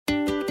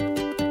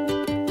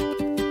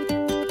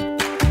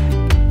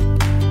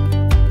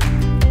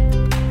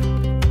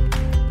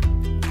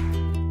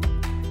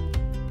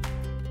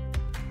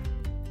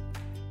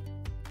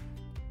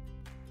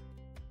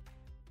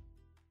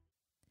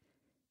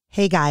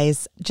Hey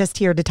guys, just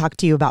here to talk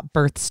to you about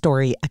Birth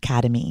Story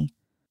Academy.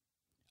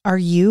 Are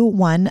you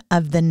one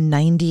of the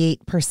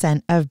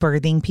 98% of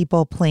birthing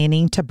people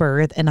planning to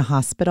birth in a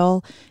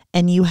hospital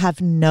and you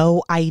have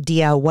no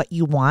idea what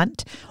you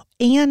want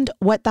and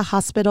what the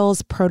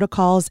hospital's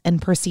protocols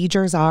and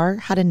procedures are,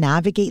 how to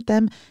navigate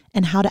them,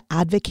 and how to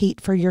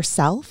advocate for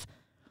yourself?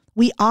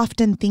 We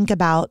often think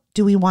about,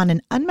 do we want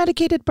an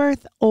unmedicated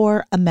birth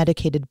or a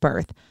medicated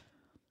birth?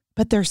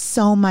 But there's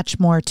so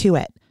much more to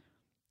it.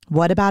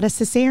 What about a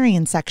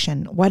cesarean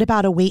section? What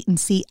about a wait and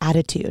see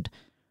attitude?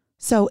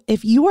 So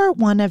if you are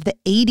one of the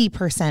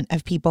 80%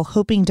 of people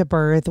hoping to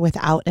birth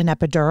without an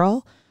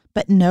epidural,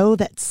 but know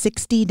that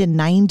 60 to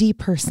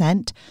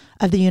 90%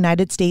 of the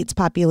United States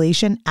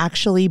population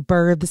actually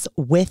births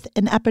with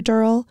an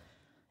epidural,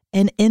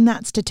 and in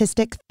that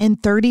statistic,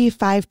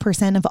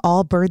 35% of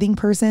all birthing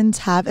persons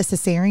have a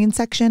cesarean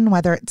section,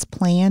 whether it's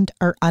planned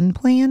or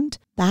unplanned,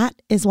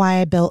 that is why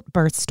I built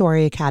Birth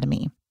Story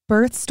Academy.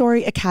 Birth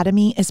Story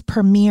Academy is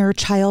premier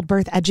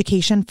childbirth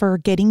education for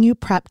getting you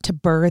prepped to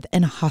birth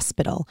in a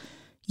hospital.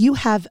 You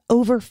have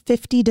over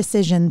 50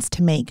 decisions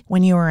to make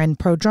when you are in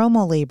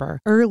prodromal labor,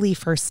 early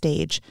first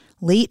stage,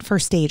 late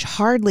first stage,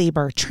 hard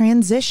labor,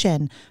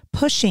 transition,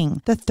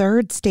 pushing, the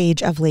third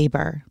stage of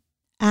labor.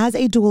 As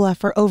a doula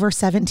for over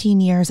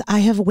 17 years, I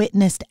have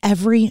witnessed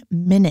every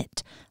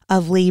minute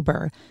of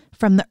labor,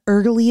 from the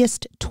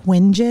earliest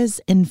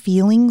twinges and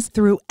feelings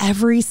through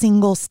every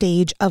single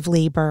stage of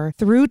labor,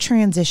 through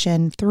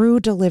transition, through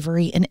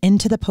delivery, and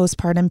into the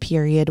postpartum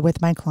period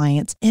with my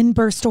clients. In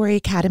Birth Story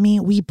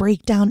Academy, we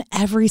break down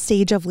every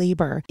stage of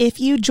labor. If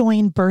you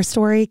join Birth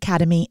Story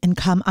Academy and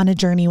come on a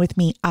journey with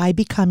me, I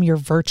become your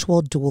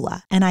virtual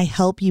doula, and I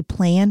help you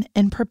plan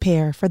and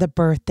prepare for the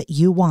birth that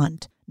you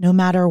want, no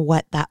matter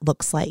what that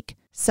looks like.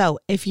 So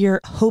if you're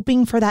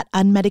hoping for that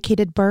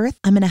unmedicated birth,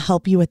 I'm going to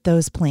help you with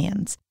those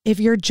plans. If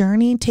your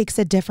journey takes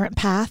a different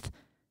path,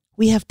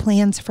 we have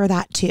plans for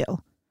that too.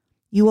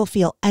 You will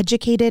feel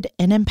educated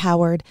and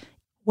empowered,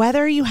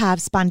 whether you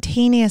have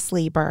spontaneous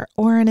labor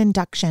or an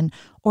induction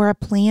or a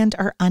planned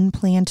or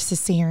unplanned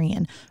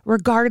cesarean,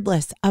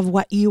 regardless of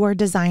what you are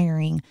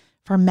desiring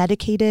for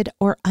medicated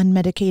or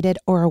unmedicated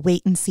or a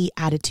wait and see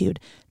attitude.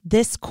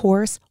 This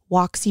course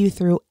walks you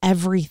through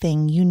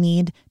everything you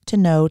need to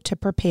know to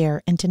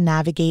prepare and to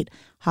navigate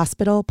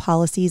hospital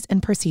policies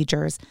and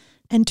procedures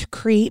and to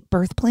create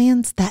birth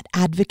plans that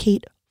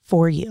advocate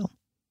for you.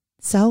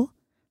 So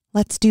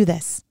let's do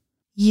this.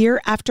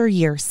 Year after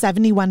year,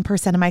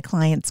 71% of my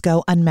clients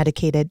go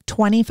unmedicated,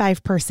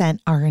 25%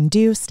 are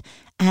induced,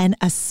 and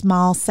a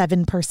small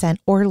 7%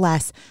 or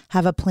less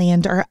have a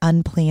planned or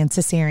unplanned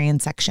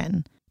cesarean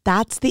section.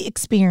 That's the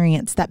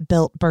experience that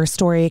built Birth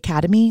Story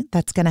Academy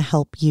that's going to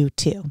help you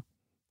too.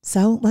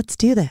 So let's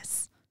do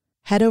this.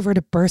 Head over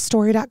to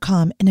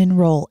birthstory.com and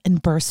enroll in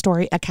Birth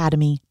Story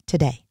Academy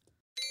today.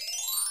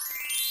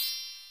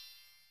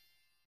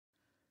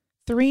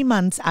 3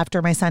 months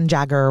after my son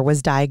Jagger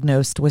was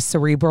diagnosed with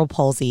cerebral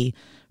palsy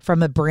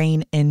from a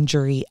brain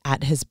injury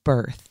at his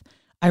birth,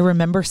 I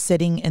remember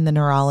sitting in the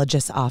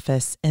neurologist's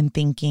office and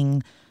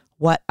thinking,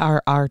 what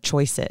are our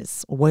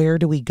choices? Where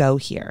do we go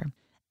here?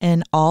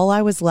 And all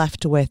I was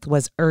left with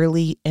was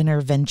early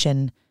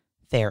intervention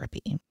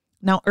therapy.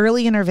 Now,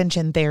 early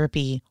intervention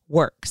therapy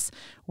works.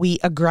 We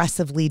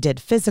aggressively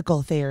did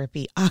physical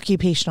therapy,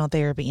 occupational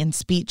therapy, and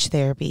speech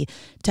therapy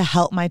to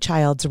help my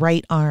child's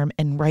right arm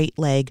and right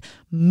leg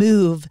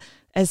move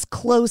as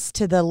close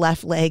to the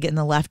left leg and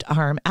the left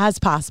arm as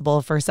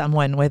possible for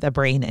someone with a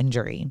brain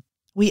injury.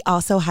 We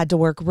also had to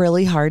work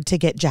really hard to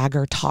get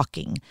Jagger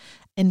talking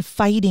and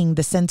fighting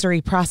the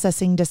sensory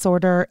processing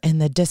disorder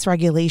and the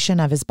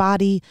dysregulation of his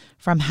body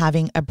from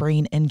having a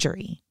brain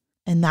injury.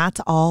 And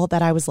that's all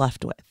that I was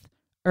left with.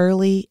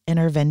 Early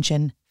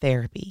intervention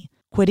therapy,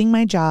 quitting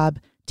my job,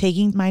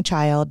 taking my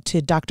child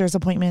to doctor's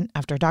appointment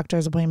after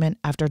doctor's appointment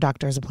after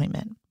doctor's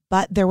appointment.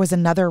 But there was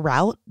another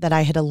route that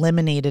I had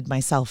eliminated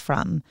myself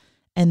from,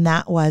 and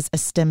that was a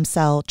stem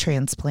cell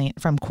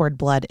transplant from cord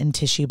blood and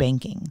tissue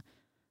banking.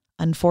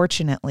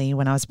 Unfortunately,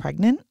 when I was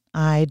pregnant,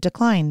 I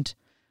declined.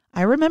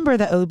 I remember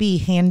the OB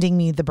handing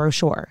me the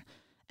brochure,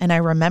 and I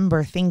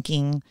remember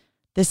thinking,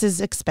 this is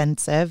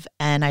expensive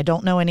and I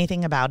don't know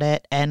anything about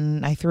it,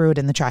 and I threw it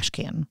in the trash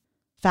can.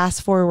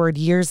 Fast forward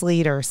years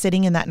later,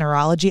 sitting in that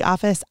neurology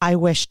office, I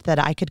wished that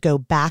I could go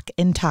back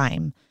in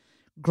time,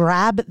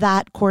 grab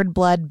that cord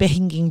blood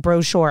banking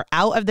brochure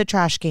out of the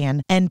trash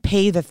can and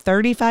pay the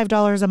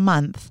 $35 a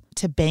month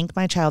to bank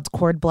my child's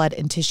cord blood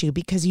and tissue,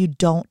 because you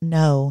don't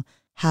know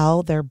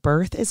how their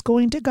birth is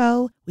going to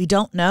go. We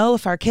don't know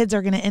if our kids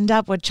are going to end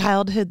up with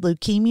childhood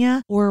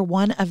leukemia or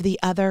one of the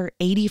other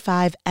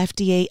 85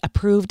 FDA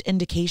approved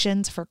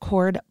indications for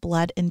cord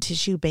blood and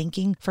tissue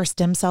banking for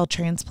stem cell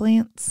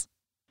transplants.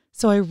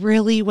 So I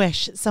really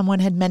wish someone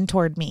had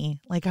mentored me,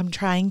 like I'm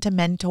trying to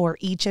mentor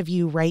each of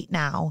you right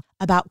now,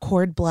 about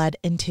cord blood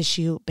and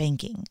tissue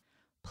banking.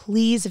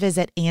 please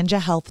visit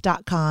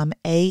anjahealth.com,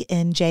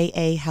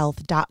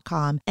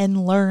 ANJAhealth.com,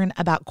 and learn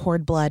about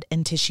cord blood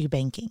and tissue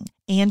banking.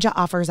 Anja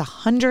offers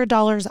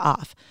 $100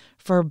 off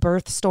for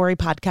Birth Story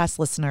podcast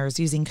listeners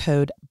using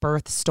code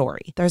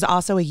BIRTHSTORY. There's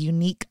also a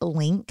unique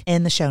link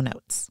in the show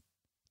notes.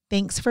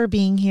 Thanks for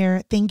being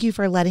here. Thank you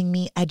for letting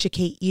me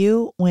educate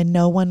you when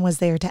no one was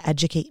there to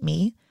educate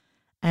me.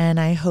 And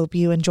I hope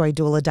you enjoy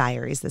Doula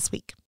Diaries this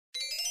week.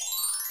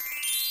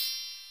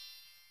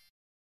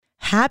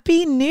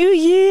 Happy New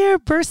Year,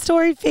 Birth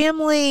Story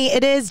family.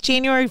 It is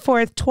January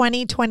 4th,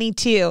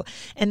 2022,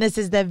 and this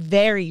is the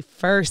very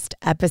first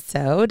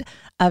episode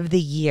of the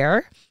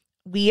year.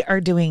 We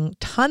are doing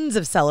tons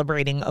of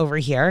celebrating over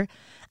here,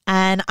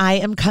 and I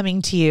am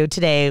coming to you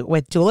today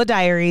with Doula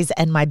Diaries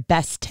and my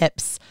best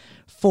tips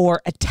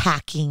for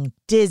attacking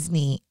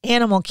Disney,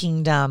 Animal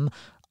Kingdom,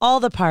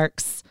 all the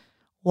parks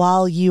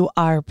while you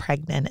are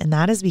pregnant. And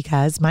that is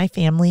because my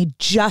family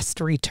just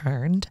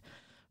returned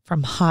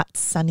from hot,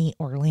 sunny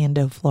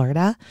Orlando,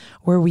 Florida,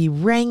 where we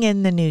rang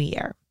in the new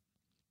year.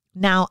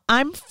 Now,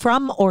 I'm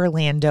from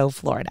Orlando,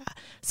 Florida,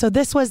 so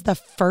this was the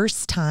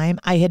first time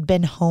I had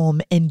been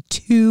home in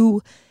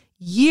 2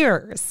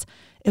 years.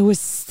 It was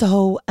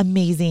so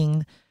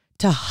amazing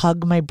to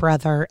hug my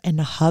brother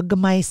and hug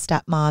my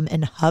stepmom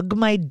and hug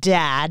my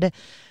dad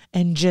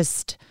and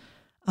just,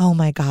 oh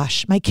my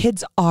gosh, my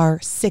kids are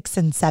 6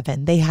 and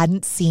 7. They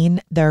hadn't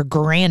seen their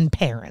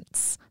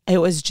grandparents. It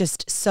was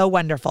just so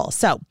wonderful.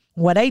 So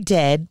what I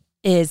did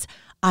is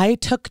I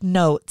took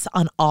notes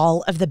on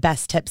all of the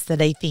best tips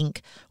that I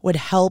think would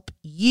help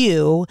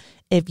you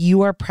if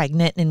you are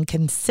pregnant and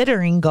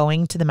considering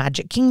going to the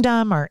Magic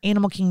Kingdom or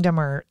Animal Kingdom,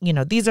 or,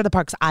 these are the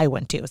parks I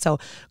went to. So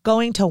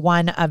going to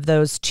one of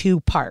those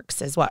 2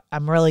 parks is what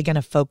I'm really going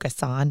to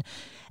focus on.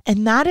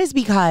 And that is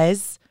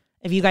because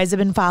if you guys have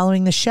been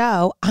following the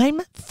show,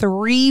 I'm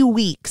 3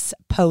 weeks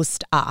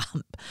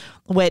post-op,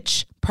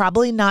 which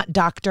probably not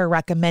doctor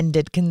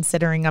recommended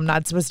considering I'm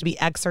not supposed to be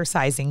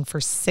exercising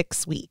for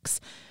 6 weeks.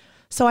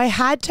 So I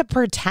had to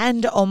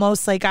pretend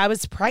almost like I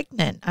was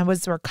pregnant. I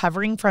was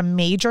recovering from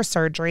major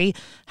surgery,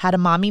 had a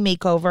mommy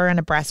makeover and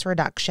a breast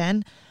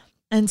reduction.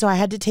 And so I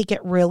had to take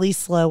it really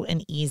slow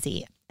and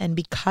easy. And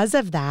because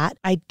of that,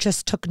 I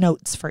just took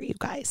notes for you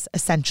guys,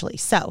 essentially.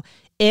 So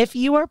if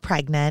you are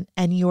pregnant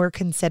and you are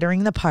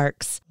considering the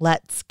parks,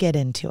 let's get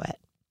into it.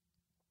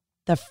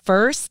 The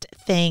first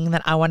thing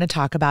that I want to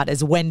talk about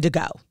is when to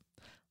go.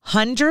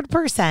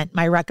 100%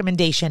 my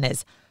recommendation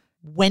is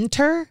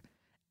winter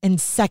and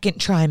second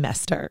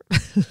trimester.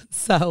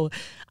 So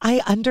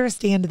I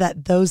understand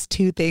that those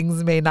 2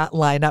 things may not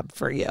line up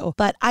for you,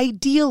 but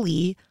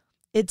ideally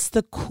it's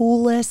the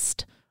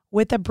coolest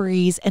with a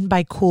breeze. And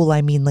by cool,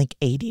 I mean like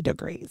 80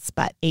 degrees,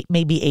 but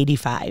maybe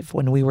 85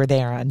 when we were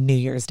there on New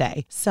Year's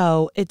Day.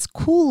 So it's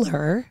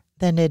cooler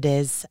than it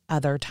is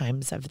other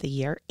times of the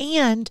year,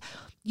 and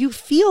you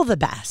feel the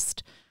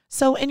best.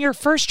 So in your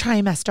first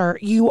trimester,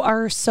 you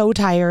are so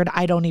tired.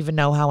 I don't even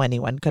know how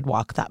anyone could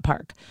walk that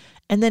park.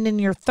 And then in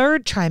your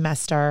third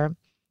trimester,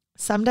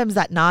 sometimes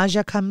that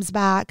nausea comes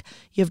back.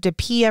 You have to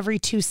pee every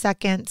 2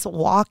 seconds.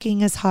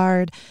 Walking is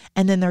hard.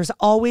 And then there's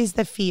always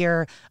the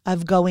fear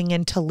of going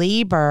into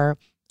labor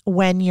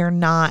when you're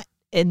not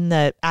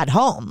at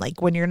home,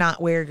 like when you're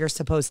not where you're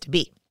supposed to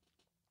be.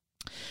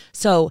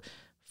 So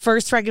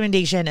first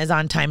recommendation is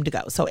on time to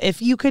go. So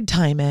if you could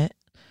time it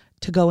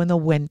to go in the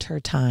winter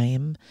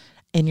time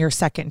in your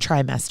second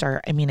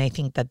trimester, I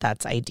think that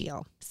that's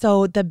ideal.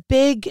 So the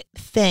big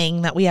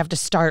thing that we have to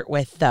start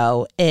with,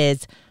 though,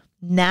 is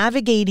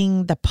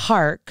navigating the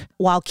park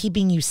while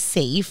keeping you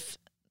safe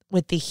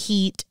with the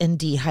heat and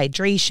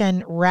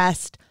dehydration,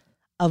 rest,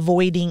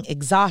 avoiding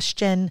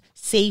exhaustion,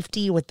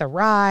 safety with the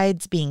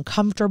rides, being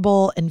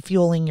comfortable, and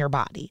fueling your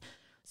body.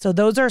 So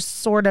those are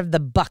sort of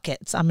the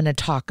buckets I'm going to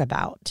talk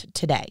about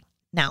today.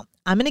 Now,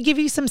 I'm going to give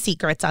you some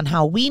secrets on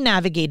how we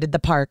navigated the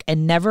park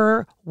and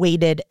never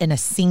waited in a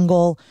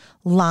single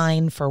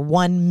line for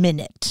 1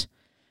 minute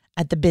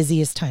at the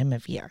busiest time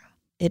of year.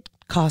 It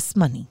costs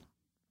money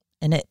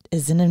and it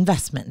is an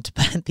investment,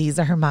 but these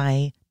are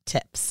my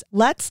tips.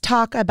 Let's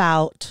talk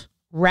about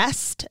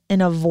rest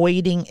and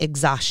avoiding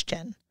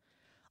exhaustion.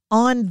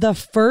 On the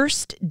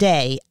first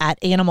day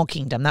at Animal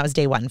Kingdom, that was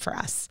day 1 for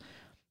us,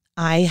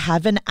 I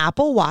have an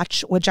Apple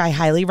Watch, which I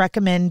highly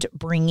recommend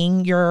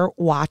bringing your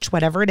watch,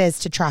 whatever it is,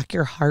 to track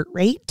your heart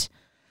rate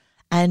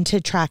and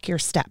to track your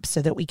steps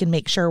so that we can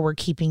make sure we're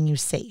keeping you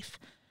safe.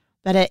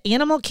 But at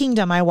Animal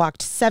Kingdom, I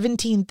walked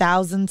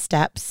 17,000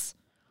 steps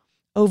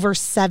over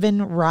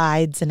 7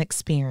 rides and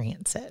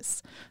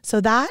experiences. So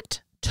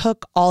that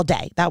took all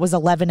day. That was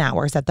 11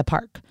 hours at the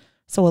park.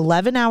 So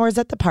 11 hours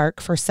at the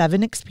park for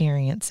 7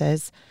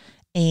 experiences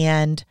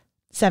and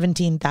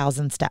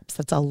 17,000 steps.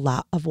 That's a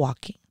lot of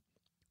walking.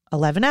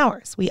 11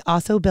 hours. We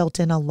also built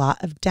in a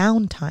lot of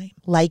downtime,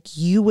 like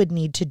you would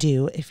need to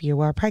do if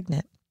you are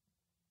pregnant.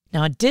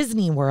 Now at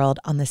Disney World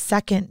on the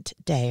second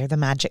day, or the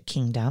Magic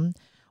Kingdom,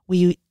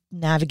 we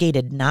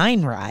navigated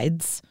 9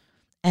 rides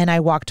and I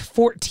walked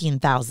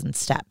 14,000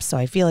 steps. So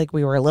I feel like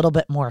we were a little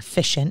bit more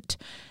efficient,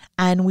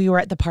 and we were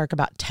at the park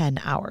about 10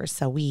 hours.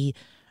 So we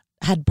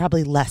had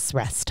probably less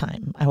rest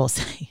time, I will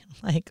say.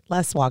 Like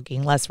less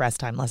walking, less rest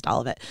time, less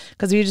all of it.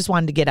 Because we just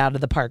wanted to get out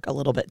of the park a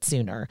little bit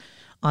sooner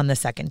on the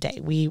second day.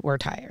 We were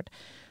tired.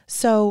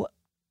 So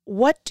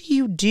what do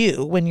you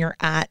do when you're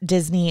at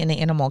Disney and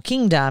Animal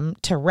Kingdom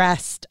to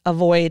rest,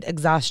 avoid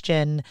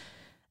exhaustion,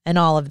 and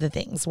all of the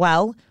things?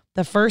 Well,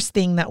 the first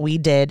thing that we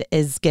did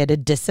is get a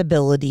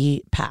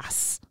disability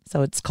pass.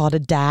 So it's called a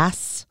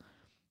DAS,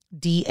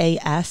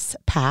 DAS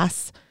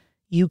pass.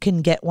 You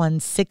can get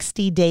one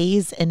 60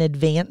 days in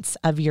advance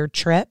of your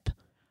trip.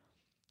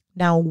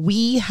 Now,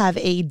 we have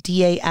a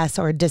DAS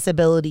or a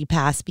disability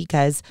pass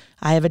because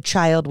I have a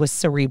child with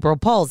cerebral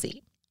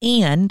palsy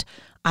and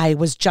I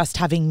was just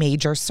having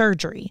major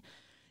surgery.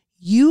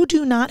 You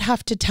do not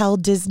have to tell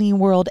Disney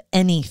World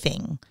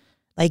anything.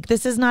 Like,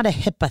 this is not a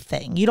HIPAA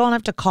thing. You don't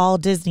have to call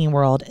Disney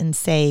World and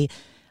say,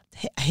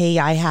 hey,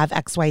 I have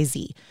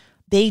XYZ.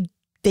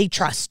 They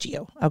trust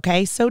you,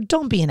 okay? So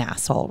don't be an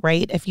asshole,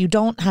 right? If you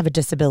don't have a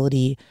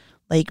disability,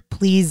 like,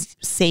 please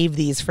save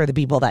these for the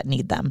people that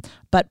need them.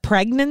 But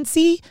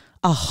pregnancy,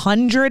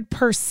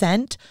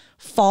 100%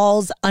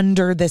 falls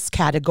under this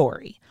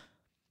category.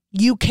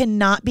 You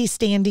cannot be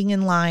standing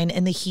in line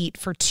in the heat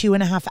for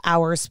 2.5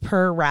 hours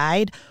per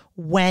ride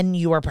when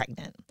you are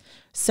pregnant.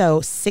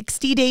 So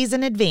 60 days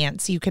in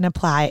advance, you can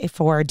apply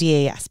for a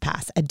DAS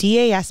pass. A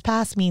DAS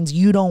pass means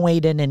you don't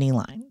wait in any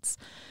lines.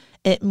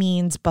 It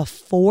means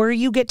before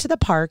you get to the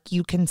park,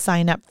 you can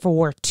sign up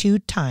for 2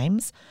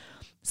 times.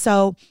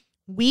 So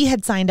we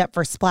had signed up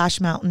for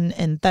Splash Mountain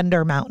and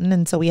Thunder Mountain.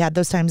 And so we had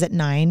those times at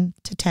 9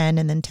 to 10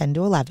 and then 10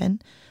 to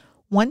 11.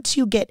 Once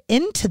you get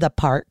into the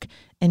park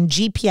and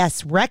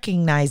GPS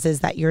recognizes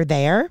that you're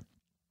there,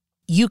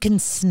 you can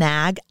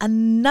snag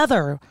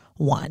another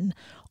one.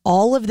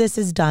 All of this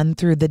is done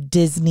through the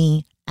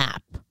Disney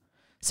app.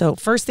 So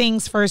first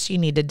things first, you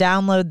need to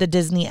download the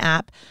Disney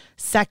app.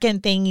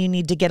 Second thing, you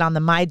need to get on the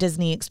My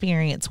Disney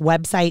Experience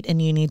website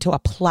and you need to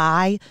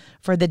apply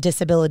for the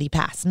disability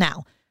pass.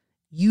 Now,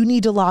 you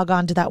need to log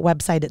on to that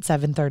website at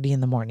 7:30 in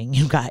the morning,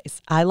 you guys.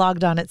 I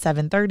logged on at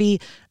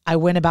 7:30. I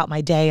went about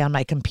my day on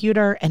my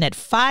computer, and at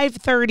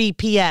 5:30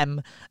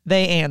 p.m.,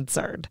 they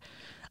answered.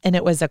 And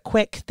it was a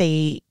quick,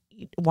 they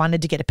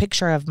wanted to get a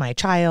picture of my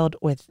child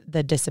with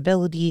the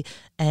disability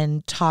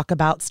and talk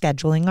about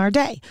scheduling our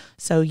day.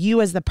 So you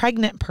as the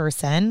pregnant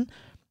person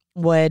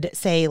would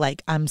say,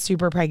 like, I'm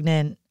super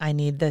pregnant. I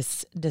need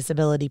this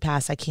disability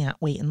pass. I can't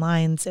wait in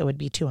lines. It would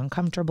be too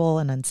uncomfortable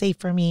and unsafe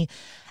for me.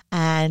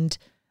 And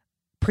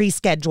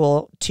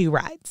pre-schedule 2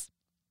 rides.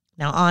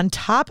 Now, on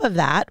top of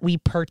that, we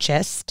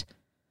purchased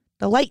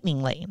the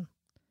Lightning Lane.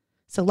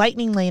 So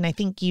Lightning Lane, I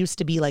think, used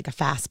to be like a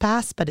fast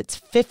pass, but it's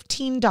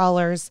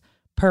 $15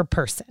 per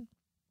person.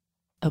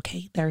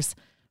 Okay, there's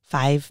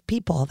 5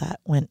 people that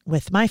went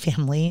with my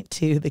family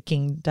to the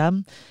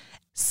kingdom.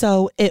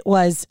 So it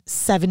was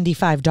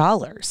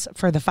 $75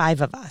 for the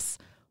 5 of us.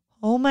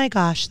 Oh my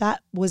gosh,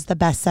 that was the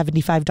best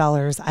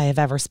 $75 I have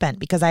ever spent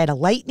because I had a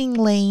Lightning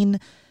Lane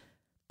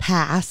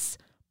pass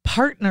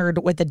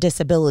partnered with a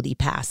disability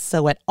pass.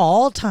 So at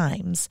all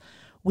times,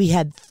 we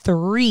had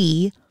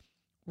 3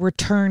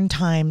 return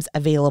times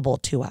available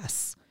to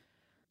us.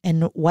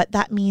 And what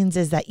that means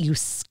is that you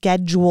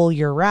schedule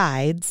your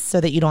rides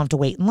so that you don't have to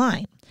wait in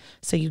line.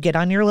 So you get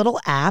on your little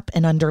app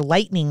and under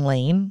Lightning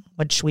Lane,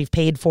 which we've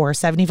paid for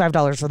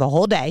 $75 for the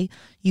whole day,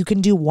 you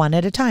can do one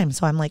at a time.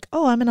 So I'm like,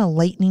 oh, I'm in a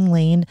Lightning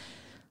Lane,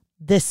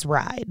 this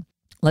ride,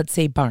 let's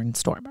say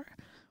Barnstormer.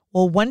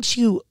 Well, once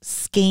you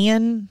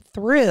scan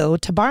through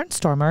to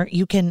Barnstormer,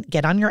 you can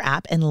get on your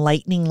app and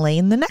Lightning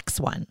Lane the next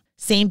one.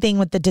 Same thing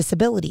with the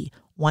disability.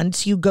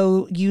 Once you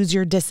go use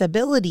your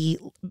disability,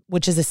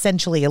 which is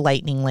essentially a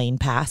Lightning Lane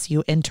pass,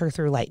 you enter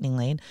through Lightning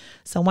Lane.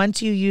 So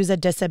once you use a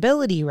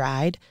disability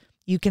ride,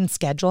 you can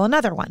schedule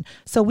another one.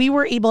 So we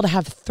were able to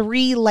have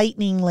 3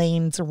 Lightning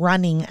Lanes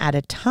running at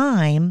a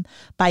time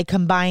by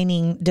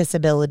combining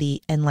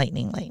disability and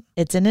Lightning Lane.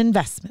 It's an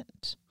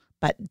investment,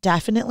 but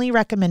definitely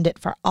recommend it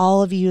for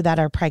all of you that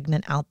are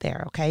pregnant out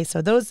there. Okay.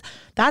 So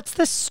that's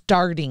the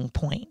starting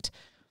point.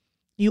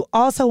 You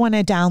also want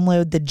to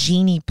download the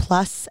Genie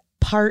Plus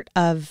part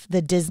of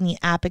the Disney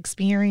app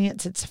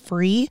experience. It's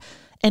free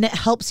and it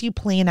helps you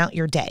plan out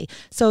your day.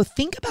 So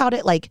think about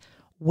it like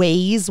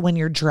Waze when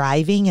you're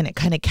driving and it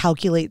kind of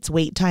calculates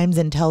wait times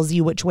and tells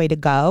you which way to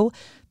go.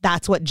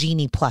 That's what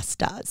Genie Plus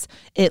does.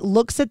 It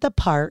looks at the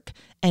park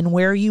and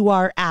where you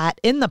are at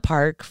in the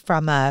park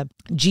from a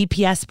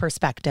GPS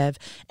perspective.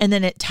 And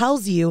then it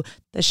tells you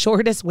the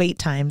shortest wait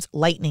times,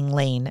 Lightning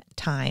Lane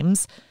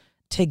times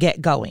to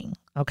get going.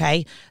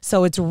 Okay.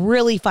 So it's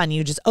really fun.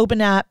 You just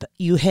open up,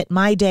 you hit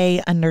My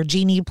Day under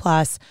Genie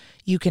Plus.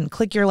 You can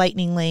click your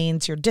Lightning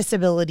Lanes, your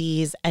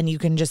disabilities, and you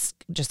can just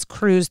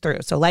cruise through.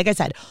 So like I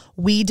said,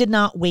 we did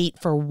not wait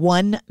for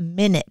 1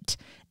 minute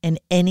in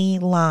any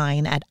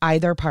line at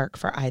either park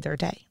for either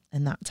day.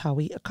 And that's how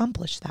we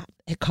accomplished that.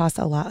 It costs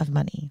a lot of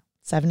money.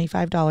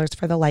 $75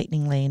 for the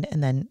Lightning Lane,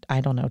 and then,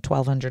 I don't know,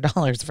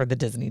 $1,200 for the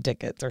Disney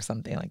tickets or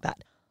something like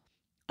that.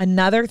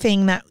 Another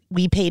thing that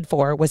we paid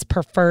for was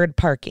preferred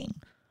parking.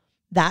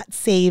 That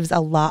saves a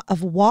lot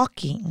of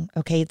walking.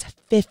 Okay, it's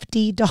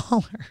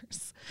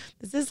 $50.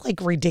 This is like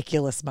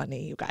ridiculous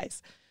money, you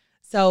guys.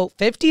 So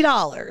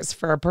 $50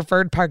 for a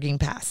preferred parking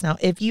pass. Now,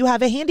 if you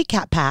have a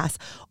handicap pass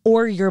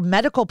or your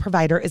medical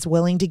provider is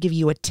willing to give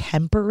you a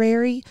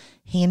temporary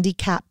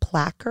handicap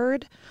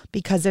placard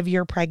because of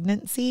your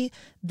pregnancy,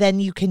 then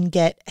you can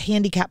get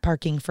handicap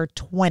parking for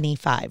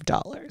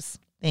 $25.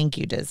 Thank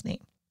you, Disney,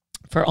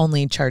 for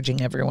only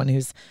charging everyone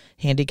who's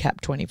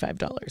handicapped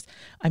 $25.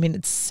 I mean,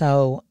 it's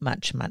so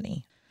much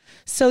money.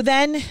 So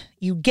then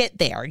you get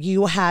there,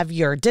 you have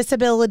your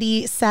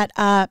disability set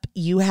up,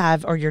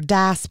 or your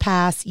DAS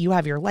pass, you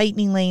have your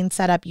lightning lane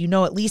set up,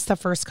 at least the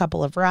first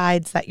couple of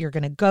rides that you're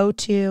going to go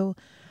to.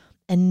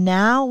 And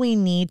now we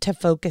need to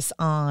focus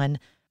on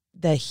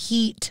the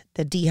heat,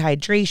 the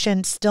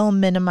dehydration, still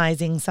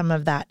minimizing some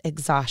of that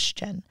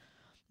exhaustion.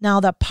 Now,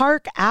 the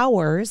park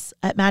hours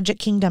at Magic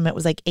Kingdom, it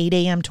was like 8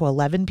 a.m. to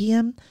 11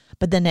 p.m.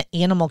 But then at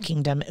Animal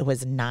Kingdom, it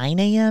was 9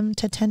 a.m.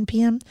 to 10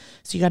 p.m.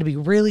 So you got to be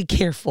really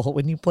careful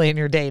when you plan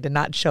your day to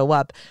not show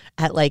up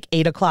at like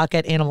 8 o'clock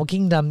at Animal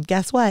Kingdom.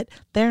 Guess what?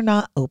 They're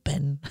not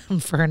open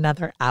for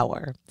another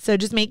hour. So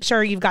just make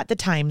sure you've got the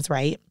times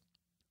right.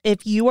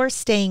 If you are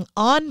staying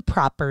on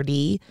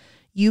property,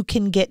 you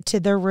can get to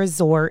the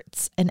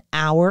resorts an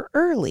hour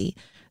early.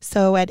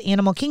 So at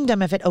Animal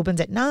Kingdom, if it opens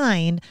at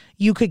 9,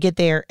 you could get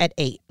there at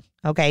 8.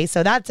 Okay,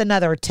 so that's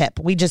another tip.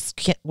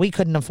 We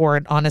couldn't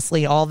afford,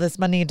 honestly, all this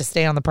money to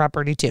stay on the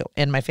property too.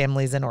 And my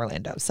family's in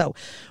Orlando. So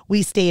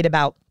we stayed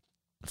about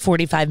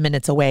 45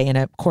 minutes away in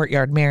a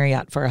Courtyard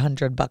Marriott for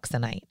 $100 a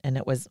night. And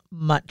it was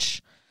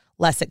much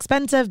less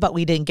expensive, but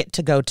we didn't get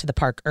to go to the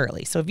park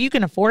early. So if you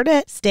can afford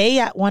it, stay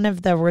at one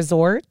of the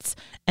resorts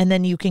and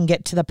then you can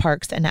get to the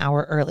parks an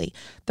hour early.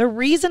 The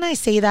reason I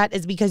say that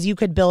is because you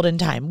could build in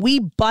time. We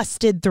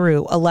busted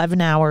through 11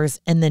 hours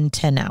and then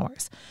 10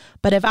 hours.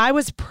 But if I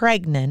was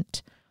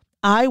pregnant,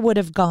 I would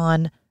have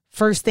gone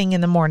first thing in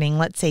the morning,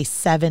 let's say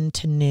 7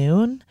 to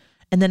noon.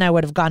 And then I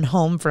would have gone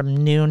home from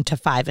noon to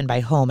 5. And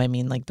by home, I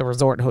mean like the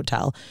resort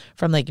hotel,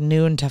 from like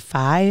noon to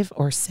 5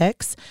 or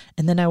 6.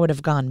 And then I would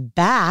have gone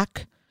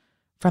back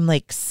from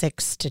like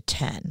 6 to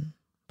 10,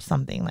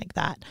 something like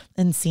that,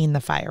 and seen the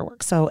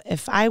fireworks. So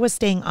if I was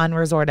staying on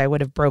resort, I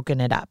would have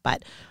broken it up,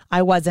 but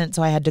I wasn't.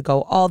 So I had to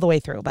go all the way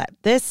through. But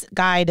this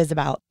guide is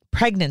about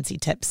pregnancy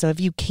tips. So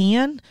if you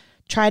can,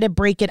 try to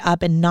break it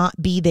up and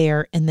not be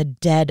there in the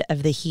dead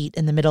of the heat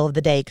in the middle of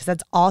the day, because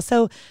that's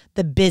also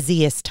the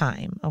busiest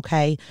time.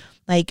 Okay.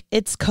 Like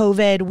it's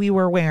COVID. We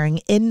were wearing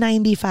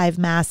N95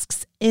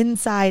 masks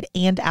inside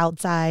and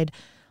outside.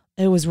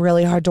 It was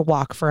really hard to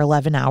walk for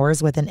 11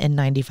 hours with an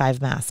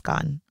N95 mask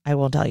on. I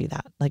will tell you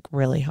that, like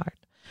really hard.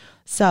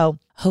 So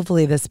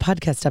hopefully this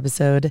podcast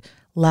episode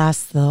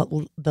lasts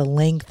the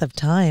length of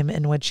time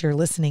in which you're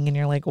listening and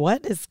you're like,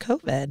 what is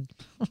COVID?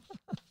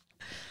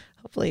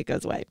 Hopefully it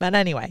goes away. But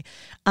anyway,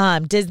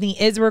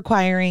 Disney is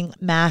requiring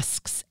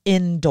masks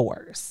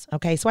indoors.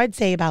 Okay. So I'd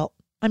say I'm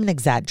an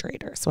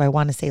exaggerator. So I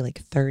want to say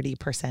like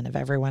 30% of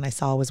everyone I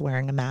saw was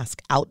wearing a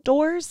mask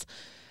outdoors.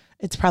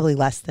 It's probably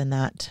less than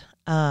that.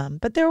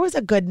 But there was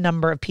a good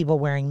number of people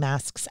wearing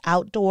masks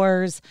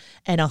outdoors,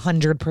 and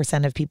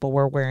 100% of people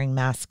were wearing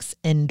masks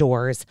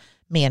indoors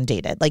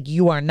mandated. Like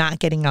you are not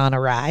getting on a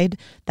ride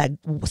that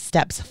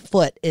steps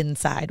foot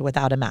inside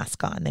without a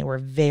mask on. They were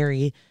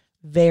very,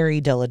 very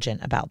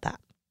diligent about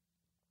that.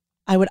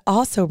 I would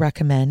also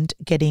recommend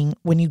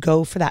when you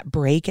go for that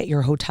break at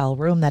your hotel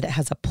room, that it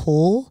has a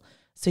pool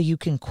so you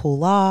can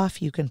cool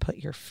off, you can put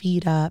your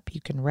feet up,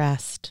 you can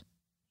rest.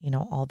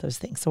 All those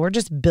things. So we're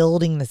just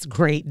building this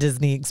great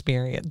Disney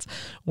experience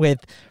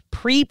with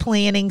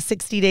pre-planning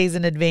 60 days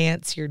in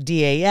advance, your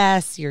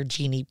DAS, your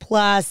Genie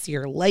Plus,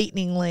 your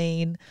Lightning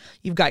Lane.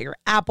 You've got your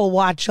Apple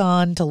Watch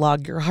on to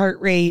log your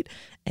heart rate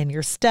and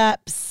your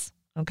steps.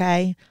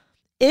 Okay.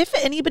 If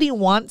anybody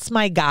wants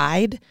my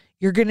guide,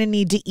 you're going to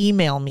need to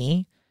email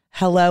me,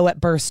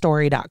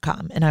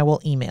 hello@birthstory.com, and I will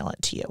email it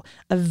to you.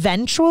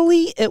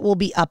 Eventually, it will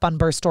be up on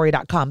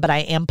birthstory.com, but I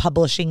am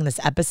publishing this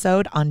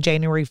episode on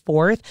January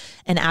 4th,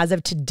 and as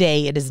of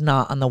today, it is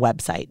not on the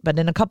website. But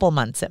in a couple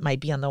months, it might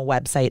be on the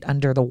website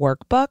under the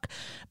workbook.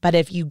 But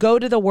if you go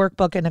to the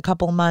workbook in a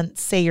couple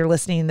months, say you're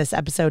listening to this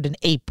episode in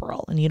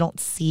April, and you don't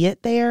see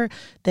it there,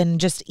 then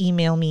just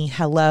email me,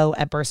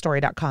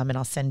 hello@birthstory.com, and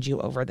I'll send you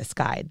over this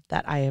guide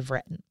that I have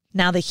written.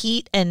 Now, the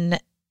heat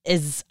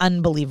is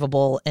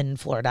unbelievable in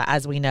Florida,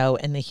 as we know,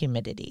 in the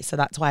humidity. So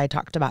that's why I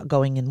talked about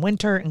going in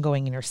winter and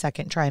going in your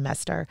second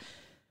trimester.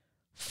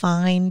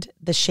 Find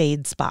the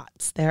shade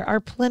spots. There are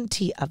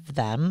plenty of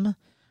them,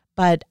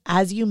 but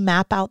as you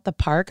map out the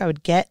park, I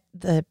would get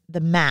the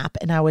map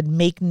and I would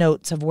make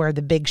notes of where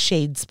the big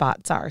shade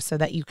spots are so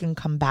that you can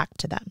come back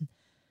to them.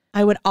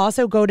 I would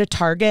also go to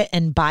Target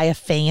and buy a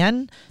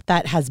fan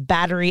that has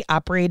battery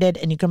operated,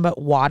 and you can put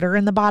water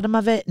in the bottom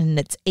of it, and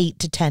it's $8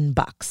 to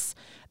 $10.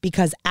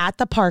 Because at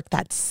the park,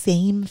 that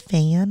same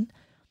fan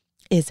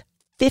is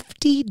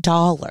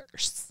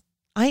 $50.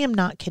 I am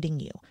not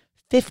kidding you.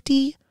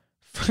 $50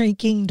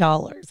 freaking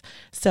dollars.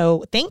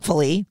 So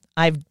thankfully,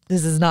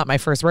 this is not my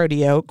first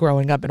rodeo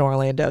growing up in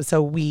Orlando.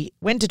 So we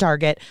went to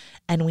Target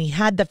and we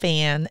had the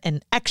fan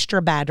and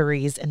extra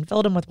batteries and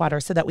filled them with water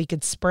so that we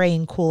could spray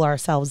and cool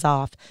ourselves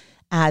off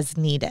as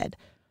needed.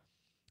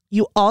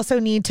 You also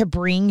need to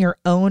bring your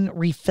own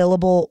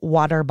refillable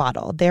water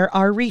bottle. There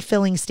are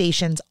refilling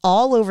stations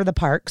all over the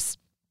parks,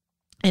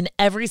 and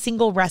every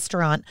single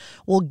restaurant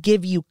will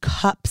give you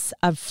cups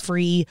of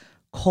free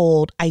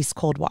ice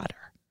cold water.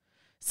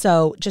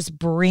 So just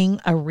bring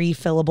a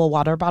refillable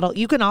water bottle.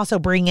 You can also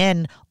bring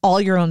in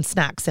all your own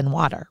snacks and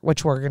water,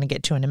 which we're going to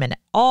get to in a minute.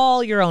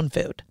 All your own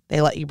food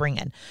they let you bring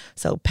in.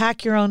 So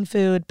pack your own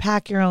food,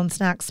 pack your own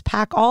snacks,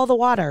 pack all the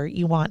water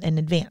you want in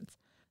advance.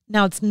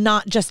 Now, it's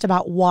not just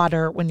about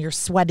water when you're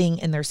sweating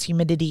and there's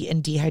humidity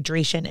and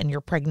dehydration and you're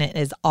pregnant.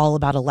 It is all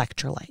about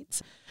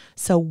electrolytes.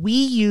 So we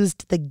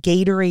used the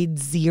Gatorade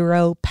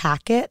Zero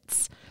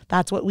packets.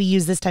 That's what we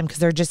use this time because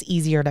they're just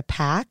easier to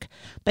pack.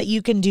 But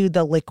you can do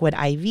the liquid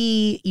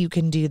IV, you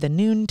can do the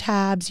Noon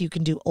tabs, you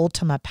can do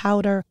Ultima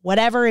powder,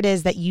 whatever it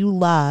is that you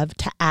love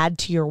to add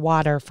to your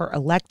water for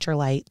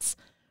electrolytes,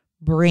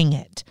 bring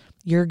it.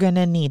 You're going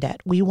to need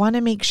it. We want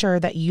to make sure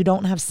that you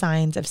don't have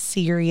signs of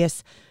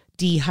serious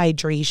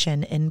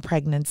dehydration in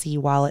pregnancy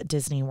while at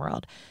Disney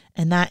World.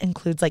 And that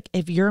includes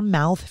if your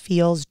mouth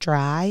feels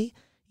dry,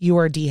 you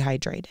are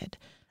dehydrated.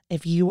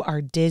 If you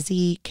are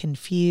dizzy,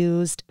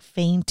 confused,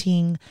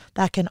 fainting,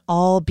 that can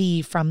all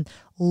be from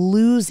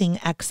losing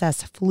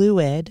excess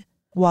fluid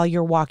while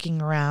you're walking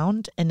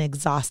around and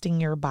exhausting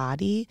your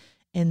body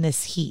in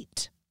this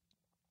heat.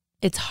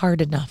 It's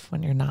hard enough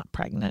when you're not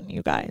pregnant,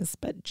 you guys,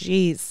 but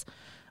geez,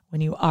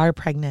 when you are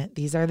pregnant,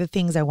 these are the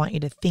things I want you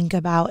to think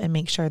about and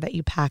make sure that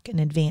you pack in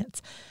advance.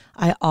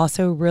 I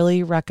also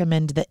really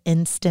recommend the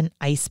instant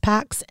ice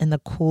packs and the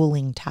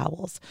cooling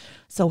towels.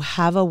 So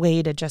have a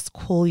way to just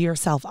cool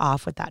yourself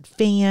off with that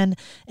fan,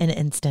 an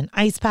instant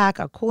ice pack,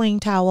 a cooling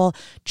towel,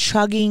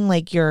 chugging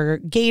your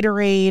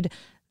Gatorade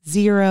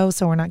Zero,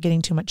 so we're not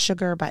getting too much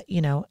sugar, but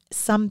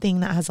something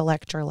that has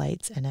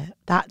electrolytes in it.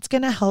 That's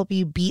going to help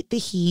you beat the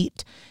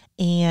heat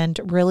and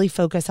really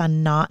focus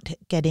on not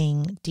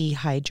getting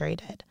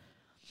dehydrated.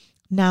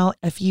 Now,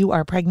 if you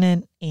are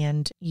pregnant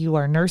and you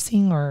are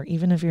nursing, or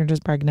even if you're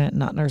just pregnant and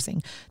not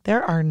nursing,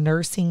 there are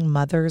nursing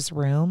mothers'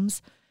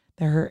 rooms.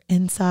 They're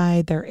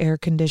inside, they're air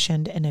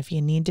conditioned. And if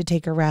you need to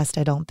take a rest,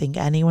 I don't think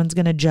anyone's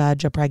going to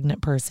judge a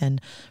pregnant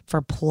person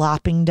for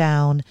plopping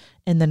down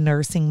in the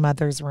nursing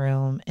mother's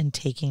room and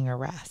taking a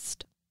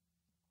rest.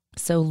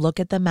 So look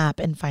at the map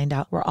and find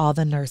out where all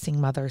the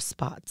nursing mother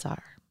spots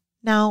are.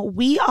 Now,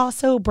 we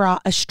also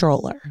brought a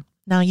stroller.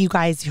 Now, you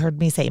guys heard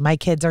me say my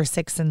kids are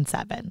 6 and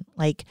 7.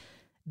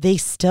 They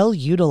still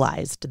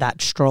utilized that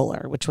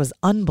stroller, which was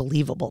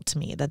unbelievable to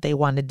me that they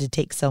wanted to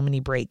take so many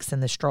breaks in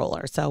the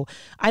stroller. So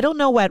I don't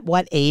know at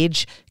what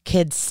age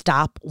kids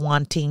stop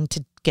wanting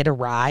to get a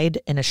ride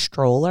in a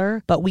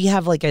stroller, but we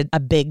have a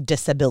big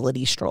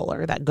disability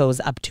stroller that goes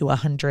up to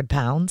 100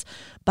 pounds.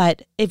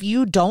 But if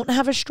you don't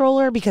have a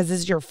stroller because this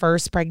is your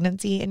first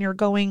pregnancy and you're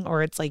going,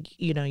 or it's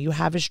you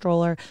have a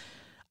stroller,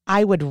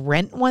 I would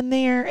rent one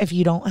there if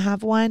you don't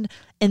have one.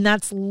 And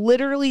that's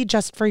literally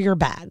just for your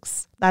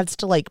bags. That's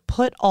to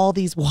put all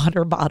these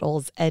water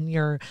bottles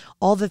and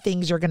all the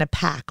things you're going to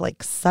pack, like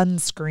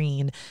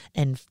sunscreen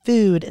and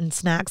food and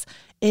snacks.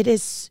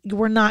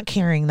 We're not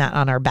carrying that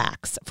on our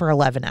backs for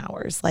 11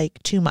 hours,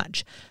 too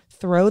much.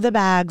 Throw the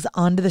bags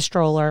onto the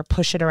stroller,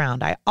 push it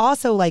around. I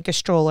also like a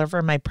stroller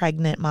for my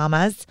pregnant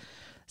mamas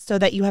so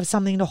that you have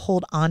something to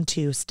hold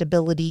onto,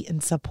 stability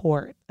and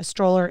support. A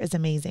stroller is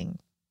amazing.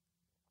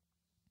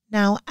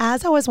 Now,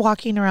 as I was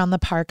walking around the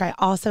park, I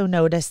also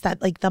noticed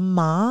that the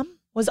mom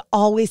was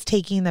always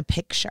taking the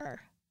picture.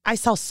 I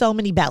saw so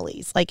many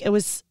bellies. It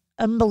was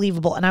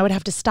unbelievable. And I would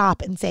have to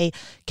stop and say,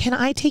 can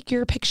I take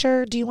your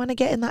picture? Do you want to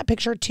get in that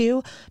picture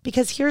too?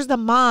 Because here's the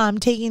mom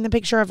taking the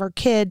picture of her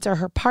kids or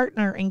her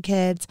partner and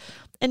kids,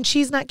 and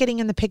she's not getting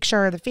in the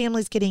picture. The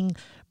family's getting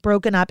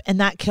broken up, and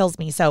that kills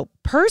me. So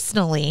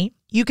personally,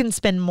 you can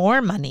spend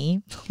more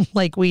money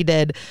like we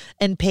did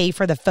and pay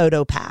for the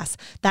photo pass.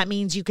 That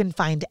means you can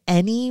find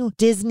any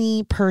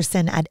Disney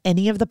person at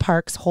any of the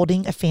parks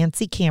holding a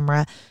fancy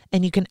camera,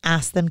 and you can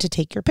ask them to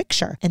take your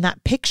picture. And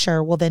that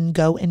picture will then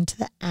go into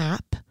the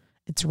app.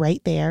 It's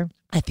right there.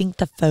 I think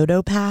the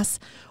photo pass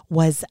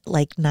was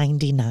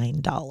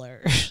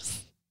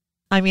 $99.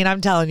 I mean,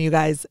 I'm telling you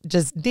guys,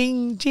 just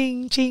ding,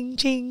 ching, ching,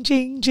 ching,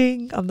 ching,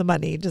 ching on the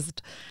money.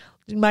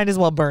 You might as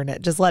well burn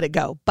it. Just let it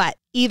go. But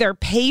either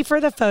pay for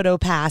the photo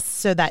pass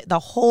so that the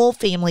whole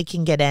family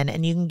can get in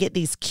and you can get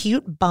these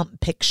cute bump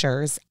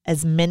pictures,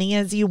 as many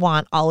as you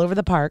want all over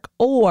the park,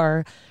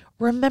 or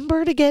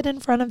remember to get in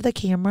front of the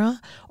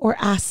camera or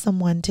ask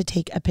someone to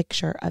take a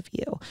picture of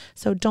you.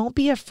 So don't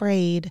be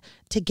afraid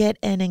to get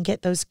in and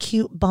get those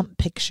cute bump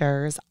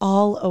pictures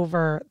all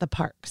over the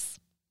parks.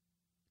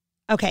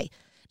 Okay,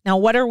 now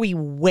what are we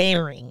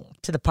wearing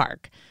to the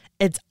park?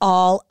 It's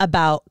all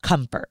about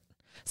comfort.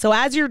 So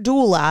as your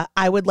doula,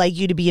 I would like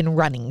you to be in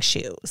running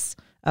shoes.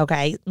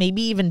 Okay.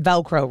 Maybe even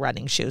Velcro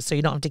running shoes, so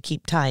you don't have to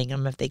keep tying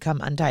them if they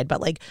come untied,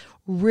 but like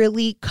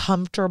really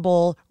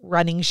comfortable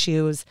running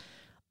shoes.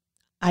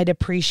 I'd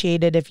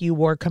appreciate it if you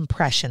wore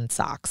compression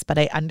socks, but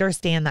I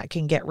understand that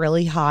can get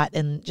really hot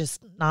and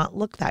just not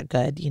look that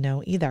good,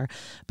 either.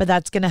 But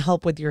that's going to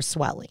help with your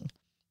swelling.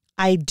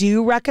 I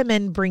do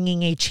recommend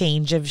bringing a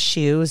change of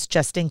shoes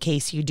just in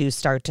case you do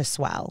start to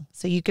swell.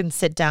 So you can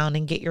sit down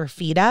and get your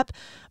feet up.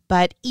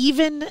 But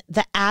even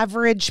the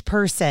average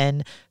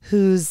person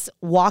who's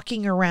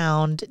walking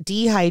around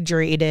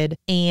dehydrated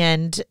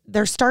and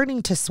they're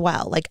starting to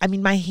swell,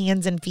 my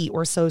hands and feet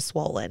were so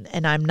swollen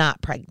and I'm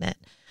not pregnant.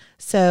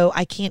 So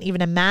I can't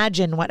even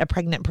imagine what a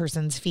pregnant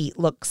person's feet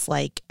looks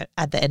like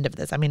at the end of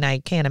this. I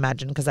can't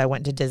imagine because I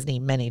went to Disney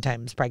many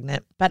times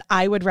pregnant, but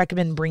I would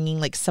recommend bringing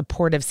like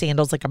supportive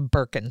sandals, like a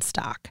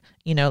Birkenstock,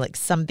 like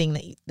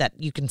something that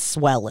you can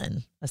swell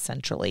in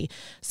essentially.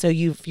 So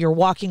if you're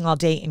walking all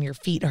day and your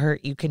feet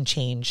hurt, you can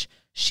change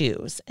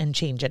shoes and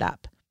change it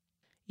up.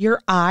 Your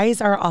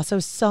eyes are also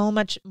so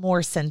much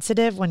more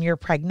sensitive when you're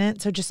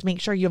pregnant. So just make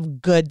sure you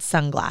have good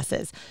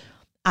sunglasses.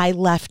 I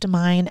left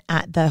mine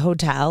at the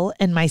hotel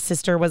and my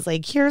sister was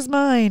like, here's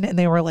mine. And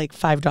they were like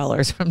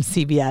 $5 from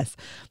CVS.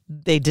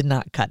 They did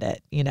not cut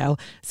it,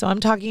 So I'm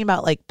talking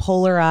about like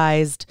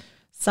polarized,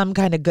 some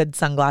kind of good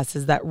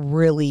sunglasses that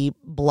really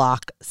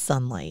block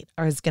sunlight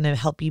is going to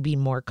help you be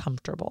more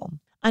comfortable.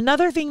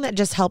 Another thing that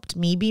just helped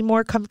me be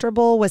more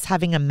comfortable was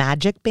having a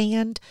magic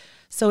band.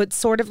 So it's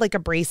sort of like a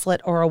bracelet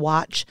or a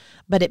watch,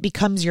 but it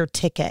becomes your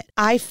ticket.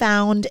 I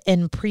found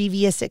in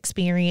previous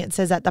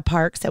experiences at the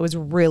parks, it was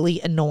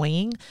really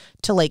annoying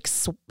to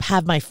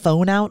have my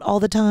phone out all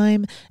the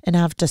time and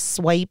have to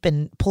swipe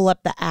and pull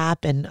up the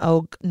app and,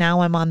 now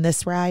I'm on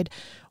this ride.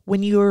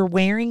 When you're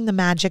wearing the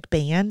magic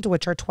band,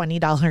 which are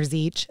 $20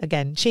 each,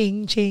 again,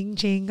 ching, ching,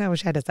 ching. I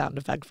wish I had a sound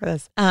effect for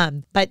this.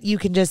 But you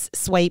can just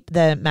swipe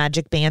the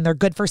magic band. They're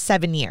good for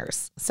 7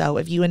 years. So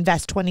if you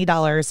invest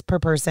 $20 per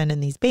person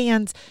in these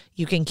bands,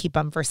 you can keep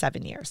them for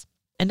 7 years.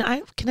 And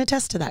I can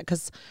attest to that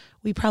because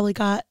we probably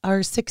got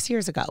ours 6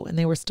 years ago and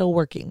they were still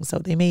working. So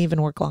they may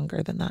even work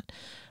longer than that.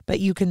 But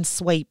you can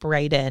swipe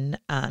right in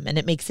and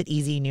it makes it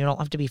easy and you don't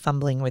have to be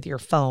fumbling with your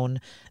phone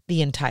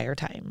the entire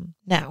time.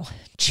 Now,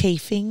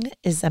 chafing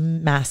is a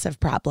massive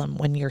problem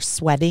when you're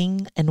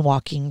sweating and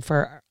walking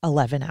for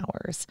 11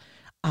 hours.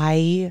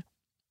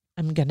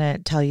 I'm going to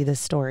tell you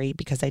this story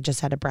because I just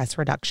had a breast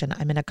reduction.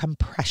 I'm in a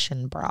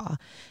compression bra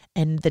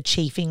and the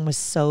chafing was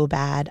so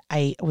bad.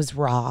 I was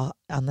raw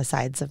on the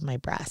sides of my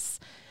breasts.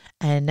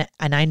 And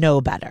I know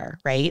better,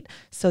 right?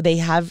 So they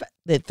have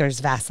that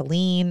there's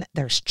Vaseline,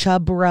 there's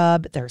Chub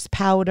Rub, there's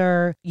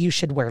powder. You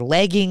should wear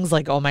leggings.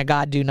 Oh my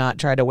God, do not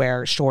try to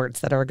wear shorts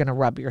that are going to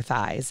rub your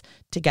thighs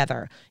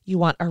together. You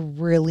want a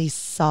really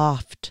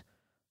soft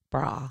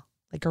bra,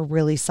 like a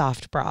really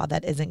soft bra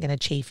that isn't going to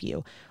chafe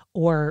you.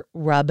 Or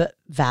rub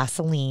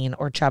Vaseline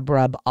or Chub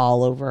Rub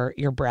all over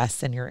your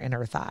breasts and your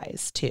inner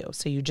thighs too.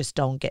 So you just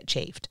don't get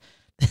chafed.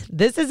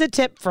 This is a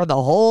tip for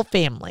the whole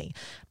family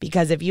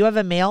because if you have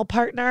a male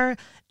partner,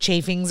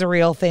 chafing's a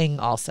real thing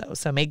also.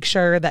 So make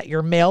sure that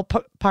your male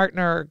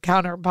partner,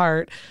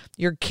 counterpart,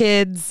 your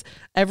kids,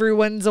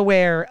 everyone's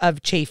aware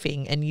of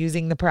chafing and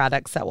using the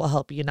products that will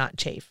help you not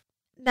chafe.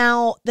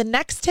 Now, the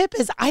next tip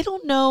is I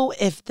don't know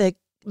if the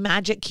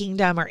Magic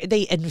Kingdom or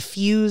they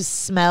infuse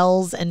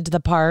smells into the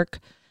park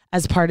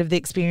as part of the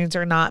experience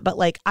or not. But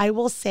I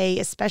will say,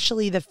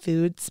 especially the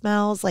food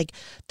smells,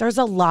 there's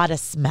a lot of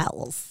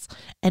smells.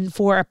 And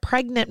for a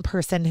pregnant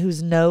person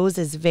whose nose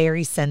is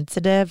very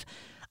sensitive,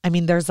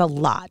 there's a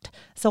lot.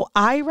 So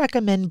I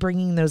recommend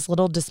bringing those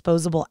little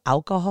disposable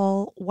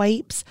alcohol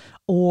wipes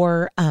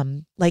or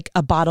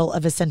a bottle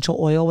of essential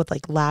oil with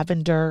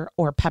lavender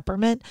or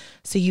peppermint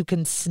so you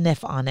can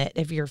sniff on it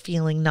if you're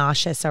feeling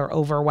nauseous or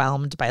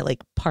overwhelmed by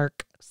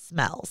park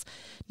smells.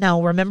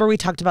 Now, remember we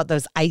talked about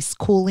those ice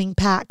cooling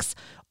packs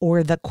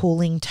or the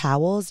cooling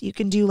towels? You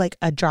can do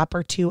a drop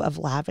or two of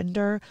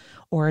lavender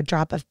or a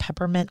drop of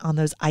peppermint on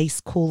those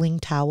ice cooling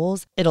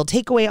towels. It'll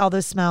take away all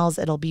those smells.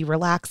 It'll be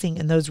relaxing.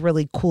 And those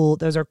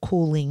are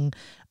cooling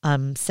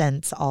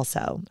scents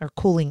also, or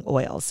cooling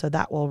oils. So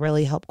that will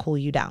really help cool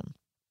you down.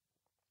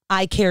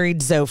 I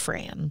carried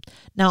Zofran.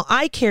 Now,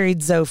 I carried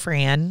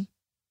Zofran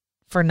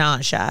for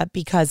nausea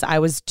because I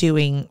was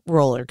doing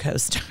roller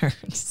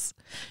coasters.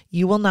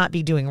 You will not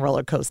be doing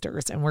roller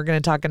coasters. And we're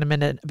going to talk in a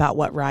minute about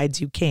what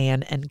rides you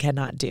can and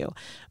cannot do.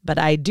 But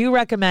I do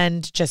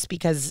recommend, just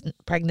because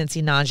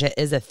pregnancy nausea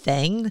is a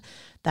thing,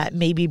 that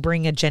maybe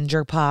bring a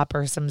ginger pop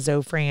or some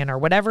Zofran or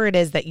whatever it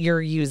is that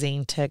you're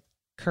using to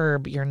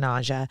curb your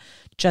nausea,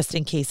 just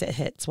in case it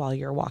hits while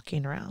you're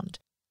walking around.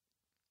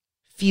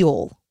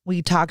 Fuel.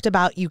 We talked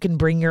about you can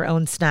bring your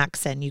own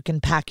snacks in. You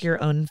can pack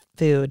your own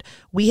food.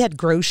 We had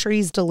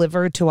groceries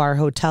delivered to our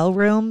hotel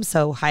room,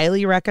 so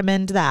highly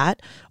recommend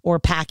that. Or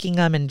packing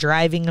them and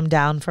driving them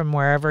down from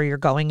wherever you're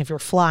going. If you're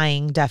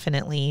flying,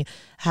 definitely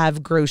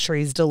have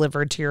groceries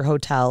delivered to your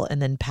hotel and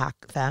then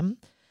pack them.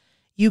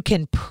 You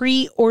can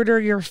pre-order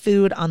your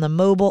food on the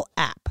mobile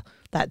app.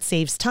 That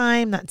saves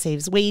time, that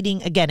saves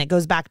waiting. Again, it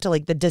goes back to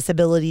like the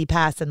disability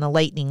pass and the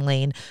lightning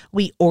lane.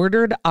 We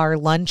ordered our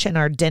lunch and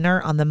our dinner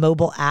on the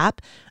mobile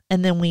app,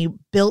 and then we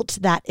built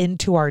that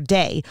into our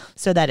day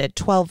so that at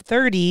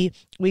 12:30,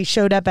 we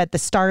showed up at the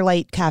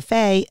Starlight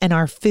Cafe and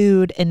our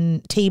food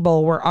and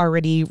table were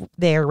already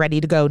there,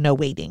 ready to go, no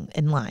waiting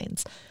in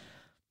lines.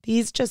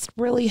 These just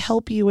really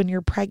help you when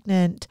you're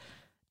pregnant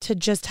to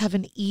just have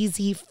an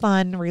easy,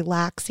 fun,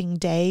 relaxing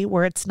day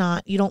where it's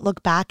not, you don't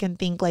look back and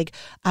think like,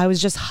 I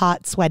was just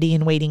hot, sweaty,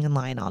 and waiting in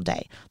line all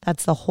day.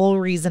 That's the whole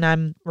reason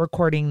I'm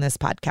recording this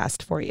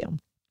podcast for you.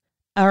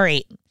 All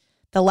right.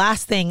 The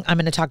last thing I'm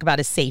going to talk about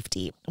is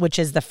safety, which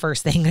is the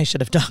first thing I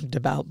should have talked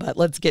about, but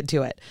let's get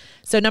to it.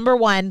 So number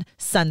one,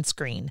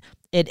 sunscreen.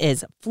 It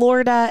is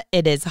Florida.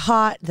 It is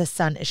hot. The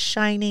sun is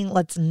shining.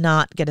 Let's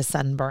not get a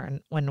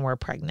sunburn when we're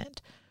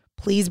pregnant.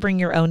 Please bring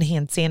your own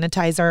hand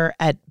sanitizer.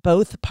 At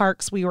both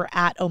parks we were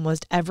at,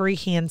 almost every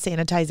hand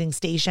sanitizing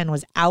station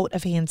was out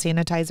of hand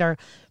sanitizer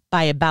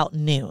by about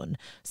noon.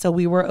 So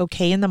we were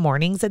okay in the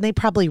mornings, and they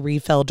probably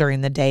refill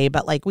during the day,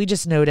 but like we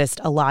just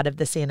noticed a lot of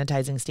the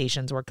sanitizing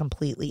stations were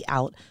completely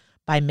out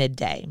by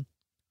midday.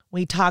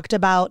 We talked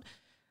about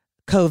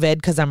COVID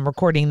because I'm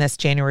recording this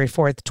January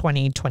 4th,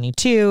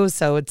 2022.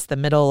 So it's the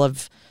middle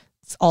of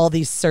all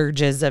these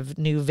surges of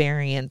new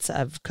variants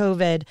of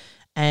COVID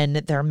and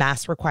their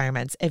mask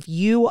requirements. If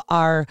you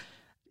are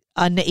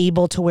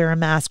unable to wear a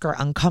mask or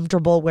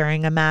uncomfortable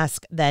wearing a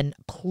mask, then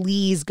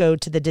please go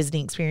to the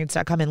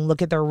DisneyExperience.com and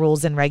look at their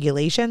rules and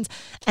regulations,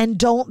 and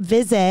don't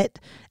visit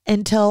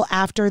until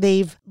after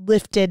they've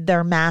lifted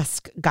their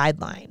mask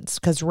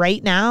guidelines. Because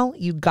right now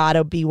you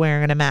gotta be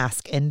wearing a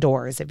mask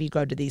indoors if you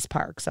go to these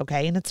parks,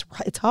 okay? And it's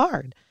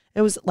hard.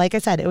 It was, like I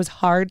said, it was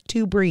hard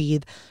to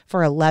breathe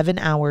for 11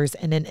 hours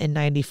in an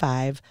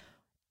N95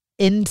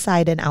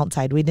 inside and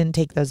outside. We didn't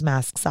take those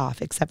masks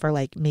off except for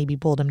like maybe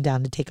pulled them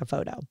down to take a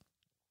photo.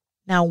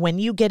 Now, when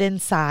you get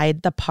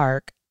inside the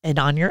park and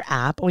on your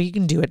app, or you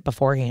can do it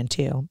beforehand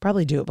too,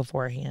 probably do it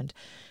beforehand,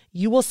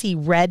 you will see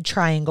red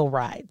triangle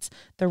rides.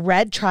 The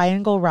red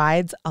triangle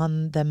rides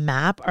on the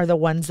map are the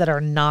ones that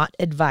are not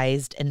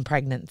advised in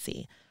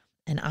pregnancy.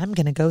 And I'm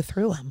going to go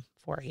through them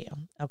for you.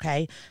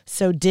 Okay.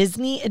 So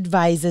Disney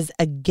advises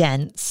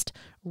against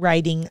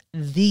riding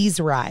these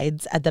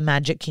rides at the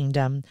Magic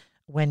Kingdom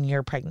when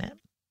you're pregnant: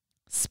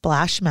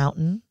 Splash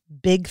Mountain,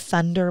 Big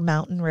Thunder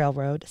Mountain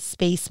Railroad,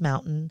 Space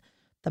Mountain,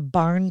 the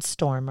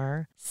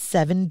Barnstormer,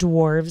 Seven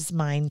Dwarves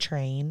Mine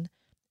Train,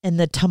 and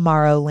the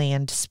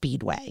Tomorrowland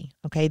Speedway.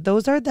 Okay,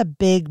 those are the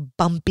big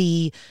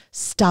bumpy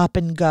stop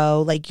and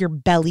go, like your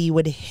belly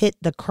would hit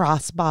the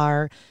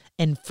crossbar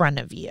in front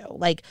of you.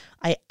 Like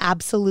I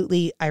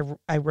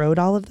rode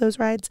all of those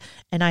rides,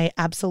 and I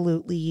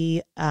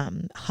absolutely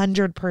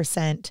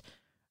 100%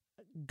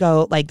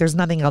 go, like there's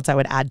nothing else I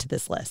would add to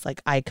this list.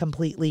 Like I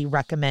completely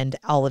recommend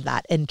all of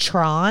that. And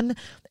Tron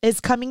is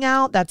coming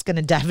out. That's going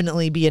to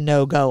definitely be a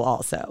no-go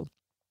also.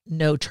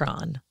 No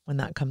Tron when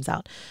that comes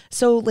out.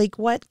 So like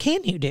what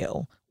can you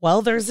do?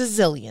 Well, there's a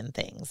zillion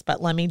things,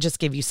 but let me just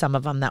give you some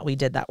of them that we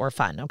did that were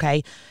fun,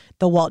 okay?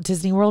 The Walt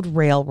Disney World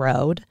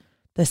Railroad,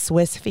 the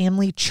Swiss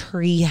Family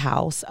Tree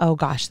House. Oh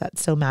gosh,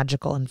 that's so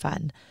magical and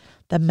fun.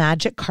 The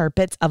Magic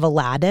Carpets of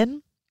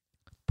Aladdin.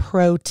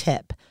 Pro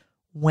tip: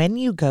 when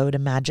you go to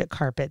Magic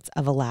Carpets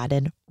of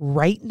Aladdin,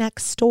 right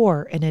next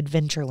door in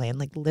Adventureland,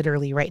 like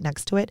literally right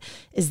next to it,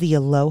 is the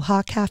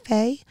Aloha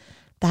Cafe.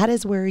 That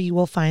is where you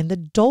will find the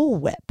Dole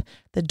Whip.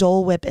 The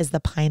Dole Whip is the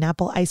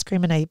pineapple ice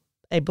cream, and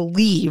I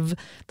believe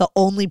the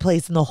only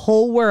place in the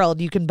whole world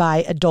you can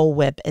buy a Dole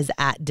Whip is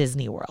at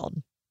Disney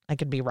World. I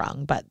could be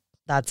wrong, but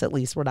that's at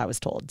least what I was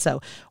told.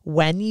 So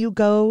when you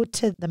go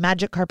to the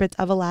Magic Carpets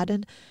of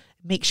Aladdin,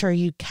 make sure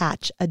you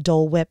catch a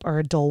Dole Whip or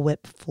a Dole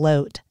Whip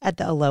float at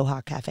the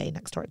Aloha Cafe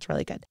next door. It's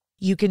really good.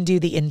 You can do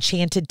the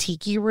Enchanted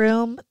Tiki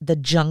Room, the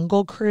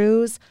Jungle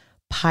Cruise,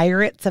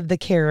 Pirates of the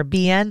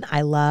Caribbean.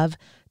 I love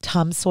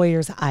Tom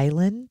Sawyer's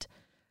Island,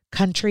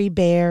 Country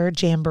Bear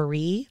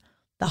Jamboree,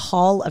 the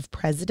Hall of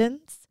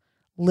Presidents,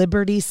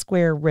 Liberty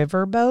Square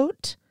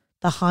Riverboat,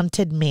 the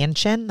Haunted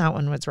Mansion. That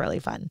one was really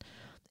fun.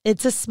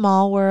 It's a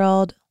Small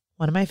World,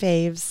 one of my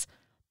faves,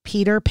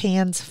 Peter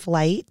Pan's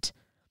Flight,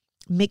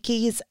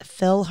 Mickey's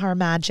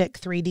PhilharMagic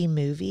 3D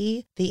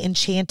movie, The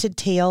Enchanted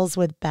Tales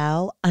with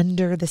Belle,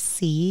 Under the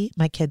Sea.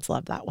 My kids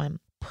love that one.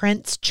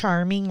 Prince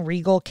Charming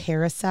Regal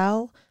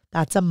Carousel.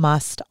 That's a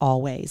must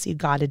always. You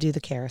got to do the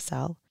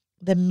carousel.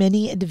 The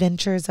Mini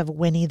Adventures of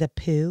Winnie the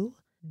Pooh,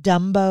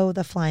 Dumbo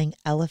the Flying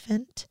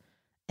Elephant,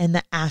 and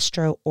the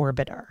Astro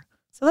Orbiter.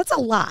 So that's a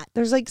lot.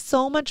 There's like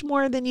so much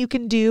more than you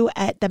can do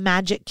at the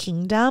Magic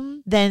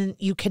Kingdom than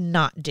you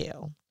cannot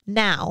do.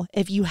 Now,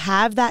 if you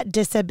have that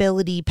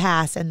disability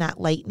pass and that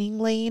lightning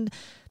lane,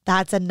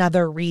 that's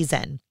another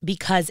reason.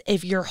 Because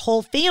if your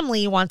whole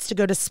family wants to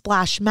go to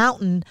Splash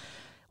Mountain,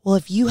 well,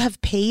 if you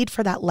have paid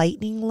for that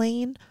lightning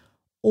lane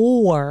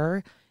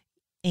or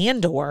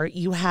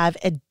you have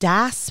a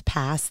DAS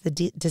pass, the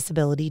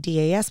disability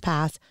DAS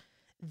pass,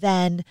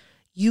 then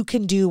you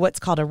can do what's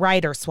called a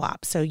rider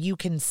swap. So you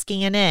can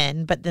scan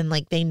in, but then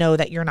like they know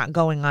that you're not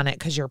going on it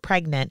because you're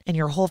pregnant and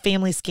your whole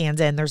family scans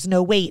in. There's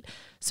no wait.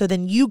 So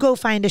then you go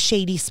find a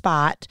shady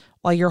spot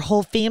while your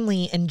whole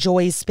family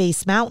enjoys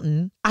Space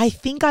Mountain. I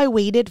think I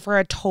waited for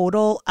a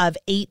total of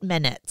 8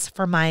 minutes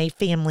for my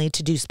family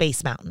to do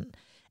Space Mountain.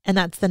 And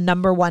that's the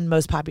number one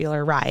most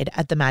popular ride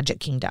at the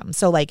Magic Kingdom.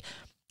 So like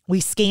we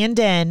scanned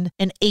in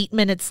and 8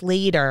 minutes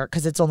later,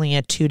 because it's only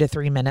a 2 to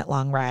 3 minute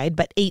long ride,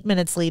 but 8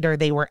 minutes later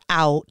they were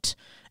out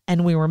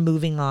and we were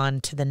moving on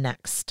to the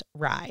next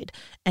ride.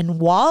 And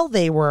while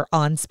they were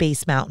on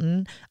Space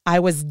Mountain, I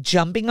was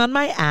jumping on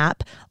my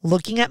app,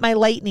 looking at my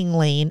lightning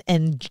lane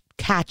and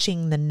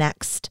catching the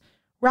next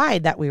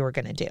ride that we were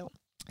going to do.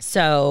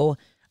 So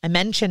I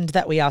mentioned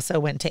that we also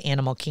went to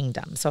Animal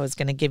Kingdom. So I was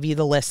going to give you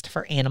the list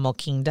for Animal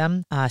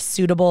Kingdom,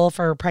 suitable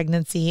for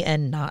pregnancy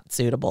and not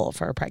suitable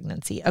for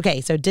pregnancy.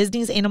 Okay, so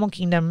Disney's Animal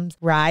Kingdom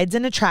rides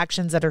and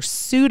attractions that are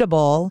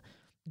suitable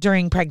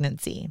during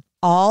pregnancy.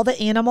 All the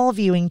animal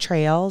viewing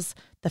trails,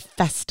 the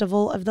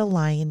Festival of the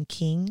Lion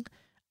King,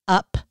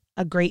 Up,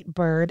 a Great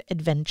Bird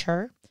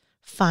Adventure,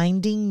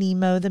 Finding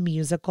Nemo the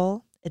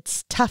Musical,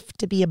 It's Tough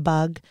to Be a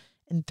Bug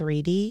in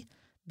 3D,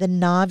 the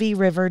Na'vi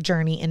River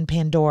Journey in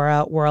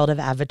Pandora, World of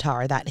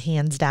Avatar. That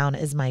hands down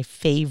is my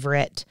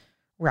favorite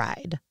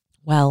ride.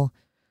 Well,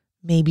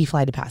 maybe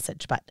Flight of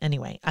Passage, but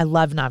anyway, I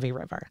love Na'vi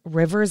River.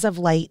 Rivers of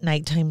Light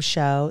nighttime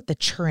show, the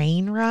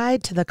train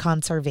ride to the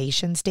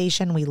conservation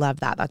station. We love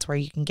that. That's where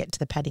you can get to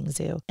the petting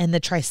zoo. And the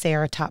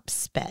Triceratops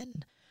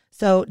spin.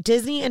 So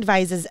Disney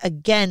advises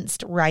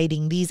against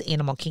riding these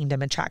Animal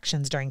Kingdom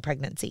attractions during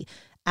pregnancy.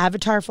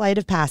 Avatar Flight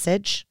of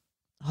Passage.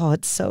 Oh,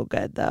 it's so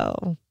good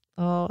though.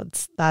 Oh,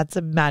 that's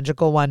a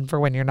magical one for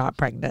when you're not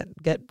pregnant.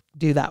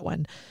 Do that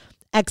one.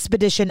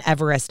 Expedition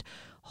Everest.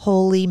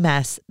 Holy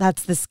mess.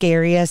 That's the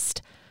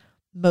scariest,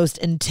 most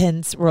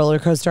intense roller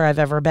coaster I've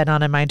ever been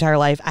on in my entire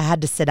life. I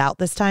had to sit out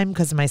this time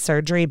because of my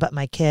surgery, but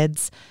my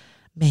kids,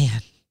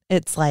 man,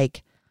 it's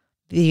like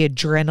the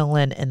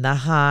adrenaline and the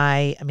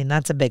high. I mean,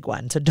 that's a big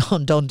one. So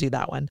don't do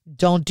that one.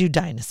 Don't do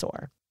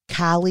Dinosaur.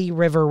 Kali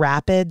River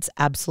Rapids.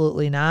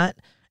 Absolutely not.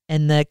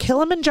 And the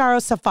Kilimanjaro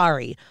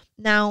Safari.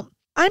 Now,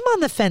 I'm on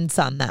the fence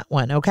on that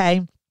one,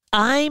 okay?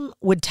 I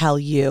would tell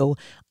you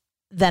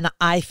that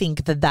I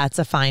think that that's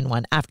a fine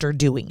one after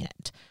doing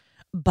it.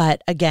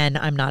 But again,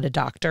 I'm not a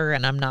doctor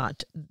and I'm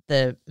not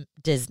the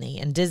Disney.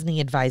 And Disney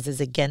advises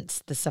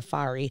against the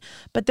safari.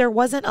 But there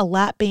wasn't a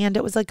lap band.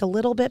 It was like a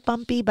little bit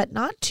bumpy, but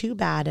not too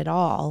bad at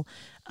all.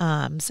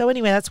 So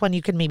anyway, that's one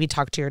you can maybe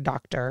talk to your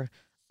doctor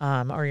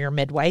or your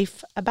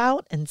midwife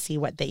about and see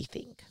what they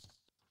think.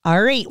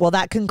 All right. Well,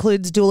 that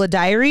concludes Doula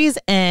Diaries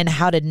and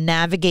how to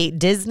navigate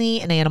Disney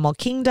and Animal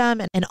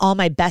Kingdom and all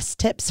my best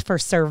tips for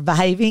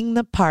surviving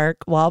the park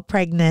while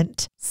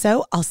pregnant.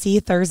 So I'll see you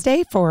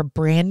Thursday for a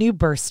brand new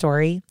birth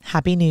story.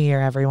 Happy New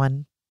Year,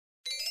 everyone.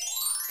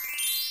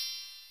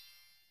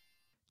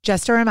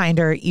 Just a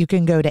reminder, you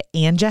can go to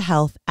Anja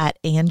Health at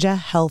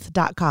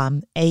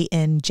anjahealth.com,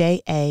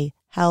 ANJA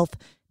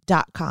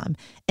health.com.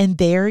 And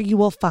there you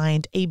will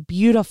find a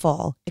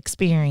beautiful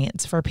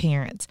experience for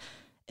parents.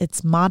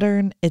 It's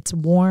modern, it's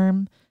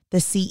warm. The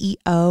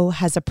CEO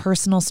has a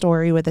personal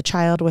story with a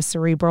child with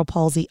cerebral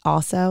palsy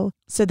also.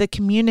 So the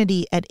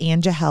community at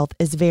Anja Health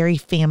is very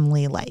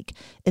family-like.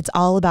 It's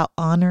all about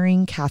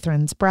honoring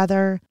Catherine's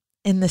brother,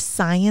 and the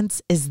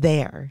science is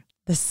there.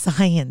 The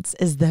science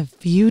is the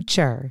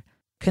future.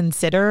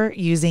 Consider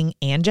using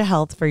Anja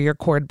Health for your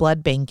cord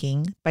blood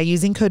banking by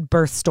using code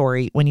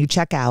BIRTHSTORY when you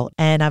check out.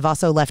 And I've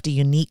also left a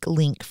unique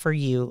link for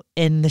you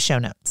in the show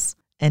notes.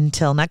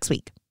 Until next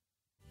week.